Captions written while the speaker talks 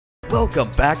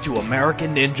Welcome back to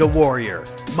American Ninja Warrior,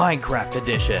 Minecraft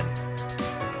Edition.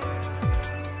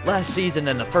 Last season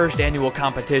in the first annual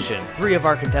competition, 3 of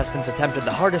our contestants attempted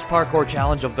the hardest parkour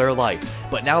challenge of their life,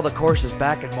 but now the course is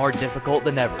back and more difficult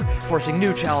than ever, forcing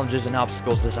new challenges and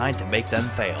obstacles designed to make them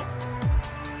fail.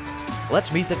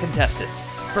 Let's meet the contestants.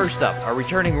 First up, our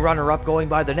returning runner-up going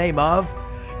by the name of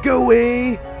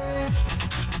Gooey!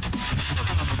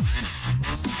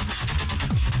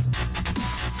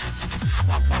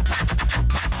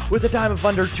 With a time of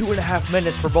under 2.5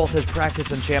 minutes for both his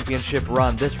practice and championship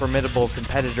run, this formidable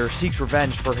competitor seeks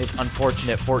revenge for his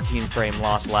unfortunate 14-frame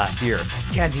loss last year.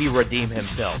 Can he redeem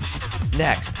himself?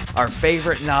 Next, our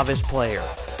favorite novice player,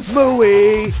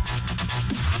 Mooey!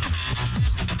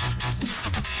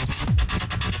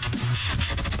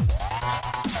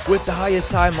 With the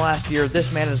highest time last year,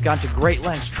 this man has gone to great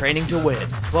lengths training to win.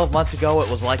 12 months ago, it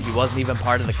was like he wasn't even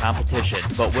part of the competition.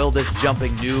 But will this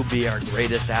jumping noob be our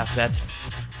greatest asset?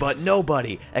 But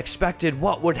nobody expected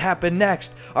what would happen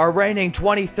next. Our reigning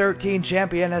 2013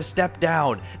 champion has stepped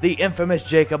down. The infamous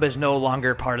Jacob is no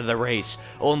longer part of the race.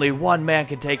 Only one man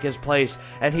can take his place,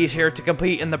 and he's here to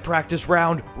compete in the practice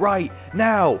round right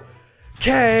now.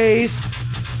 Case!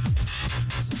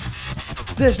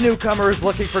 This newcomer is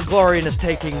looking for glory and is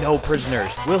taking no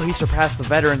prisoners. Will he surpass the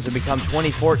veterans and become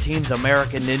 2014's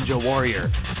American Ninja Warrior?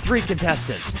 3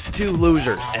 contestants, 2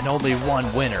 losers, and only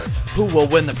 1 winner. Who will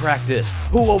win the practice?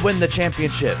 Who will win the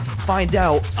championship? Find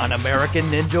out on American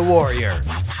Ninja Warrior,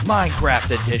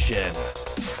 Minecraft Edition.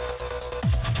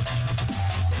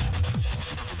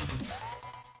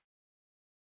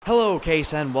 Hello,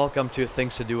 Case, and welcome to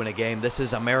Things to Do in a Game. This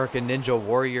is American Ninja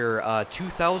Warrior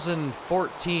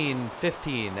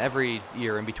 2014-15, every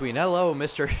year in between. Hello,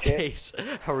 Mr. Case.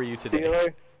 How are you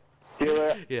today?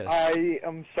 Dealer, yes. I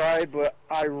am sorry, but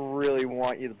I really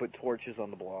want you to put torches on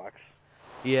the blocks.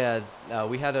 Yeah,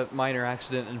 we had a minor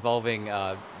accident involving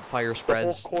fire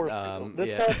spreads. The whole course,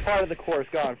 yeah. whole part of the course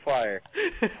got on fire.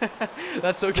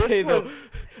 That's okay, though.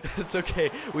 It's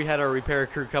okay. We had our repair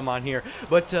crew come on here.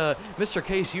 But, Mr.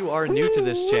 Case, you are new to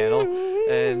this channel,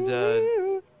 and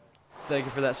thank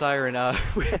you for that siren.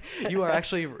 You are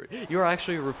actually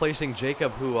replacing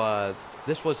Jacob, who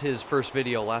this was his first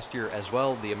video last year as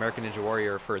well, the American Ninja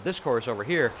Warrior for this course over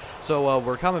here. So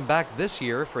we're coming back this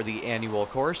year for the annual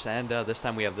course, and this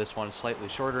time we have this one slightly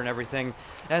shorter and everything.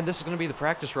 And this is going to be the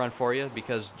practice run for you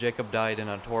because Jacob died in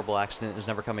a horrible accident and is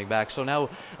never coming back. So now,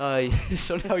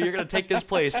 you're going to take his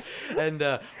place, and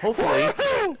hopefully,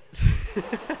 I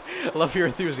love your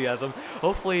enthusiasm.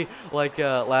 Hopefully, like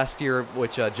last year,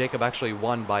 which Jacob actually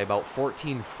won by about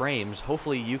 14 frames.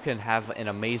 Hopefully, you can have an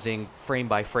amazing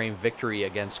frame-by-frame victory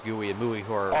against Gooey and Mooey,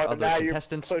 who are other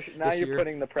contestants this year. Now you're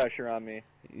putting the pressure on me.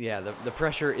 Yeah, the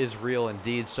pressure is real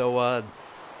indeed. So,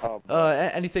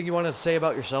 anything you want to say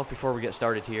about yourself before we get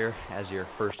started here as your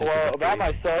first introductory? Well, about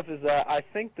myself is that I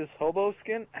think this hobo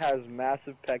skin has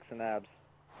massive pecs and abs.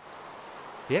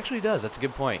 He actually does. That's a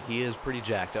good point. He is pretty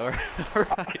jacked. All right.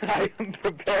 I am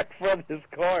prepared for this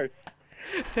course.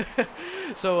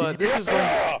 So, this is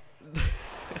going...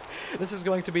 This is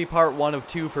going to be part 1 of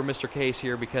 2 for Mr. Case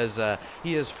here because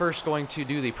he is first going to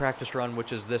do the practice run,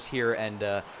 which is this here, and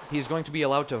he's going to be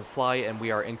allowed to fly, and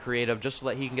we are in creative just so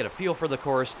that he can get a feel for the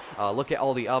course, look at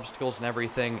all the obstacles and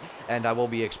everything, and I will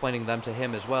be explaining them to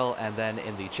him as well. And then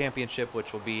in the championship,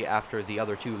 which will be after the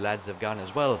other 2 lads have gone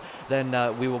as well, then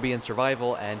we will be in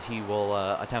survival, and he will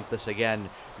attempt this again.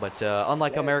 But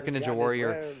unlike American Ninja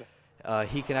Warrior,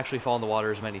 he can actually fall in the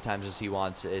water as many times as he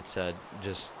wants. It's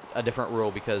just a different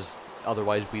rule because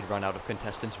otherwise we'd run out of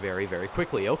contestants very, very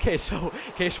quickly. Okay, so,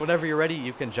 Case, whenever you're ready,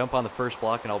 you can jump on the first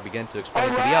block and I'll begin to explain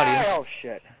to the audience. Oh,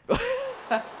 shit.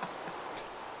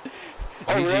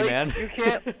 GG, man.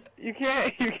 You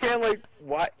can't, like,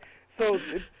 what? So,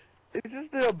 it's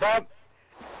just a bump.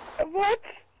 What?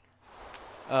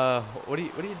 What are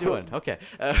you doing? Okay.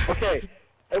 Okay.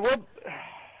 Well,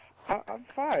 I'm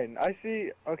fine. I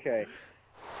see. Okay.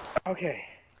 Okay.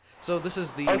 So this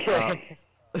is the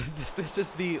this is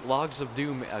the Logs of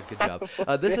Doom. Good job.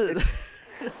 This is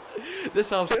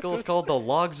this obstacle is called the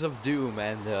Logs of Doom,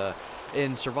 and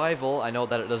in survival, I know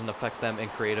that it doesn't affect them in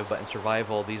creative, but in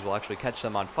survival, these will actually catch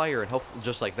them on fire, and hopefully,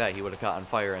 just like that, he would have caught on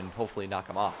fire and hopefully knock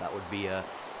him off. That would be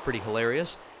pretty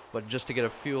hilarious. But just to get a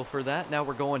feel for that, now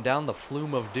we're going down the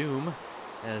Flume of Doom,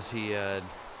 as he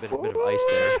bit of ice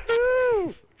there,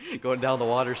 going down the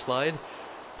water slide.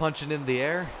 Punching in the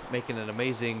air, making an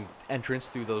amazing entrance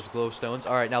through those glowstones.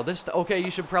 All right, now this... Okay,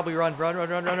 you should probably run.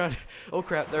 Oh,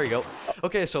 crap, there you go.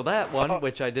 Okay, so that one,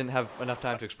 which I didn't have enough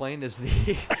time to explain, is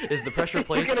the pressure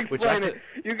plate. You can explain it.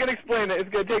 You can explain it. It's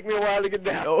going to take me a while to get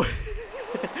down. Oh.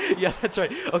 Yeah, that's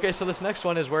right. Okay, so this next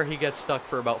one is where he gets stuck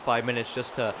for about 5 minutes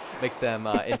just to make them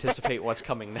anticipate what's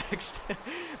coming next.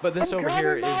 But this over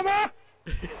here is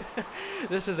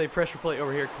this is a pressure plate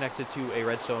over here connected to a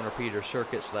redstone repeater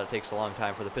circuit, so that it takes a long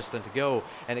time for the piston to go,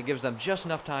 and it gives them just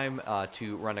enough time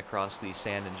to run across the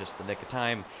sand in just the nick of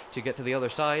time to get to the other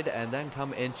side and then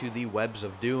come into the webs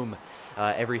of doom.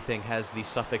 Everything has the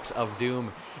suffix of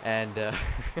doom, and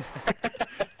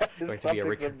going to be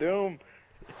a doom.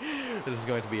 This is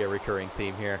going to be a recurring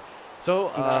theme here. So,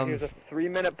 here's a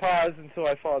 3-minute pause until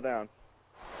I fall down.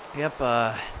 Yep,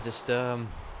 how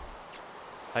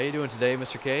you doing today,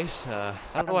 Mr. Case? I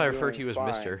don't know why I refer to you as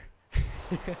fine. Mr.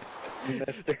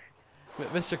 Mister.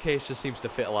 Mr. Case just seems to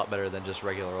fit a lot better than just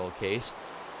regular old Case.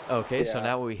 Okay, so Yeah.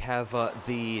 now we have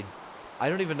the... I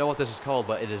don't even know what this is called,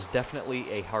 but it is definitely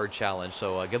a hard challenge,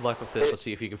 so good luck with this. Let's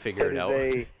see if you can figure it out.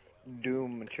 It is a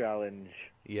doom challenge.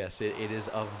 Yes, it is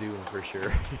of doom for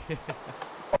sure.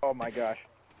 Oh my gosh.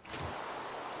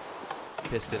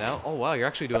 Piston out. Oh wow, you're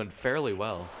actually doing fairly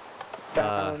well.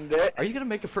 Found it. Are you gonna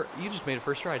make a you just made a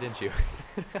first try, didn't you?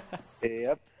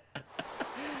 Yep.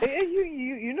 Hey,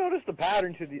 you noticed the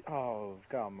pattern to the... Oh,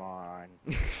 come on.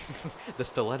 The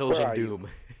stilettos Where of are you? doom.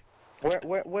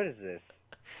 What is this?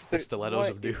 The stilettos What?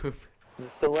 of doom. The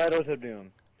stilettos of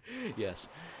doom. Yes.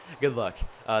 Good luck.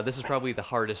 This is probably the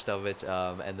hardest of it,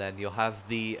 and then you'll have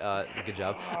the good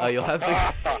job. You'll have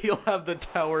the you'll have the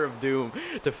Tower of Doom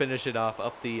to finish it off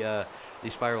up the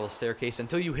spiral staircase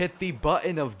until you hit the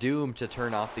button of doom to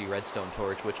turn off the redstone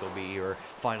torch, which will be your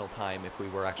final time if we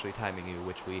were actually timing you,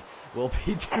 which we will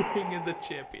be doing in the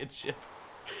championship.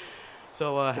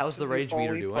 So how's the rage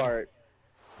meter doing?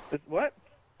 What?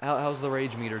 How's the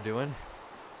rage meter doing?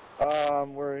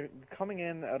 We're coming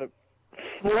in at a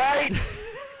slight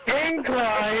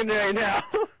incline right now.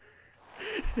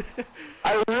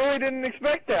 I really didn't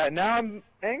expect that. Now I'm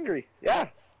angry. Yeah.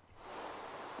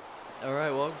 All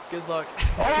right. Well, good luck.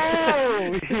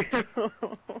 Oh!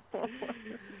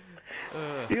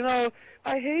 You know,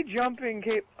 I hate jumping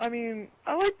cape. I mean,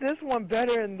 I like this one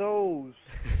better than those.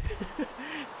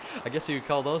 I guess you could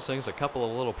call those things a couple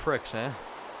of little pricks, huh?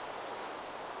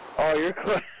 Oh, you're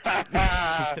close.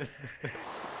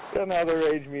 Now the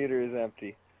rage meter is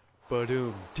empty.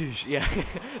 Ba-doom. Doosh. Yeah,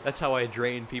 that's how I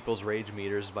drain people's rage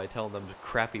meters, by telling them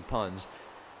crappy puns.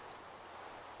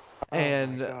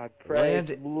 And oh my God, praise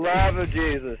land love of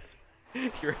Jesus.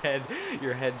 your head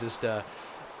just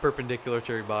perpendicular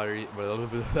to your body.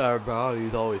 Our body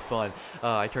is always fun.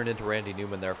 I turned into Randy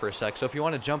Newman there for a sec. So if you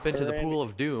want to jump into the pool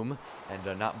of doom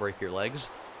and not break your legs,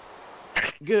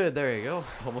 good. There you go.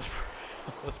 Almost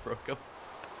broke them.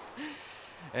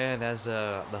 And as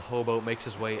the hobo makes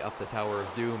his way up the Tower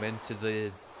of Doom into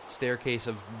the staircase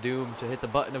of doom to hit the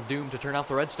button of doom to turn off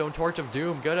the redstone torch of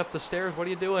doom, get up the stairs. What are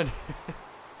you doing?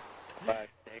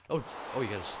 Oh, you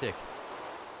got a stick.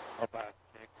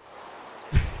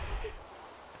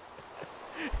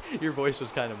 Your voice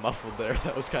was kind of muffled there.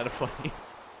 That was kind of funny.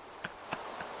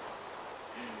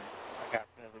 I got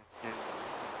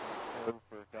 $7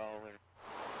 for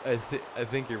 $1. I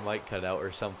think your mic cut out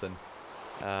or something.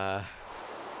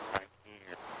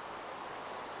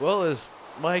 Well, his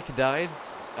mic died.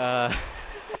 Oh,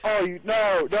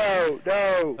 no.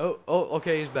 Oh,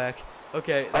 okay, he's back.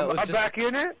 Okay, that was I'm just... back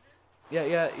in it?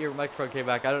 Yeah, your microphone came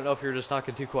back. I don't know if you were just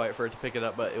talking too quiet for it to pick it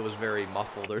up, but it was very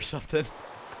muffled or something.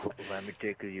 Let me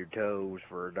tickle your toes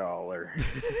for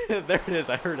 $1. There it is.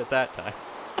 I heard it that time.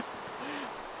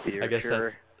 You're I guess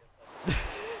sure?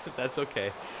 that's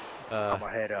okay. I'm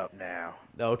gonna head up now.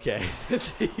 Okay,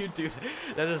 you do that.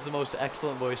 That is the most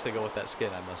excellent voice to go with that skin,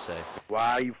 I must say.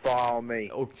 Why you follow me?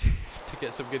 Oh, to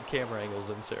get some good camera angles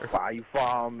in, sir. Why you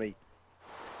follow me?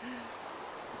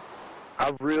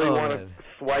 I really want to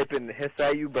swipe and hiss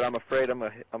at you, but I'm afraid I'm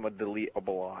gonna delete a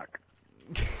block.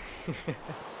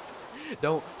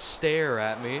 Don't stare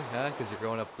at me, huh? Because you're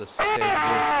going up the stairs.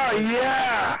 Oh,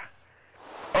 yeah!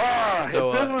 Oh,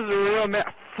 So, if this was a real man...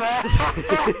 So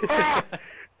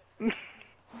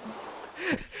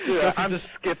Yeah, if you I'm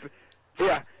just skipping.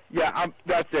 Yeah,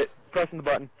 that's it. Pressing the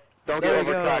button. Don't there get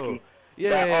you over go. cocky. Yay!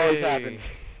 That always happens.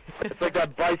 It's like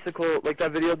that bicycle, like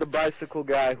that video of the bicycle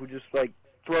guy who just like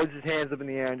throws his hands up in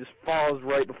the air and just falls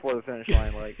right before the finish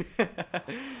line. Like,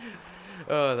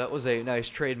 Oh, that was a nice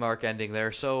trademark ending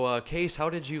there. So, Case,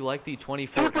 how did you like the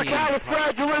 2014?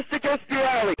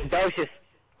 Supercalifragilisticexpialidocious.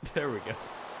 There we go.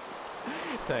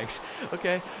 Thanks.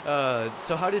 Okay.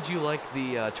 So how did you like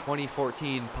the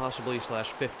 2014 possibly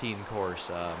 /15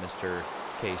 course, Mr.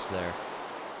 Case there?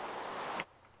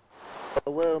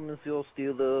 Well, Monsieur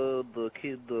Steeler, the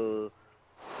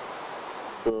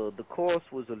The course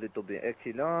was a little bit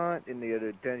excellent, and the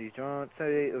other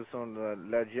c'est son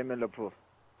la gemme la pro.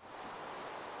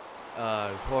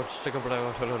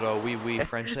 Oui,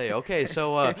 Francais. Okay,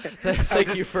 so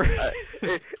thank you for.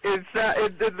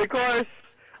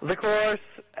 The course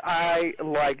I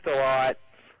liked a lot,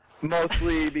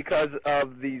 mostly because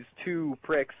of these two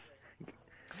pricks.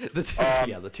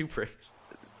 The two pricks.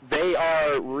 They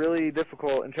are really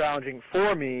difficult and challenging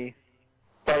for me,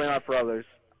 probably not for others.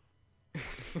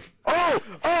 Oh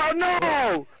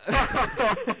no!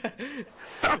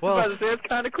 Well, it's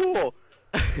kind of cool.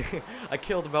 I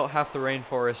killed about half the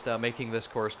rainforest making this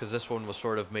course because this one was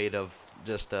sort of made of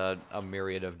just a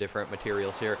myriad of different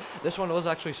materials here. This one was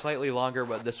actually slightly longer,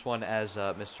 but this one, as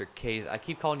Mr. Case, I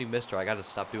keep calling you Mr. I gotta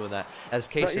stop doing that. As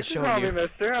Case has shown you. You can call me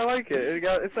Mr. I like it.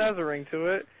 It has a ring to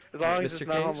it. As long as it's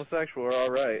not homosexual, we're all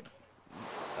right.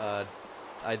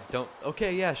 I don't.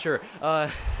 Okay, yeah, sure.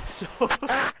 So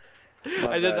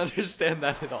I didn't understand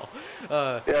that at all.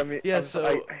 Yeah, I mean, yeah.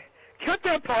 So cut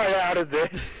that part out of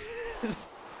this.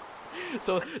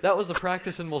 So that was the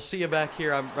practice, and we'll see you back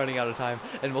here. I'm running out of time,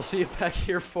 and we'll see you back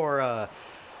here for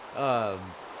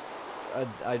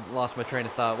I lost my train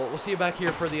of thought. Well, we'll see you back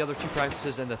here for the other two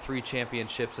practices and the 3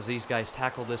 championships as these guys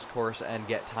tackle this course and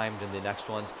get timed in the next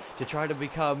ones to try to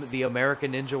become the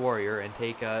American Ninja Warrior and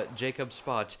take Jacob's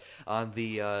spot on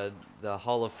the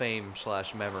Hall of Fame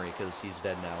 / memory, because he's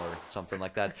dead now or something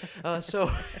like that.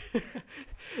 So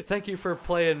thank you for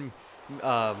playing.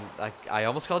 I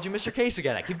almost called you Mr. Case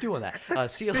again. I keep doing that.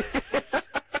 See you.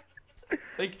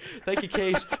 Thank you,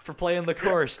 Case, for playing the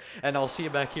course, and I'll see you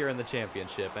back here in the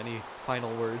championship. Any final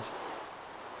words?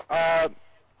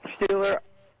 Steeler,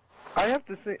 I have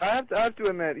to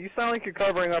admit, you sound like you're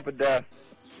covering up a death.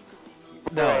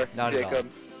 No, not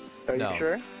Jacob. at all. Are you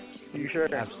sure? Are you sure?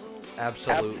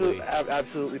 Absolutely.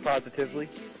 Absolutely, positively.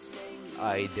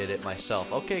 I did it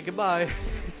myself. Okay, goodbye.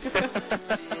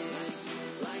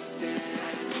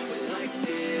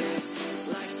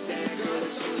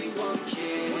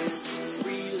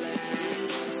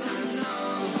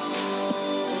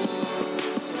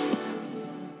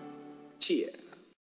 Cheers.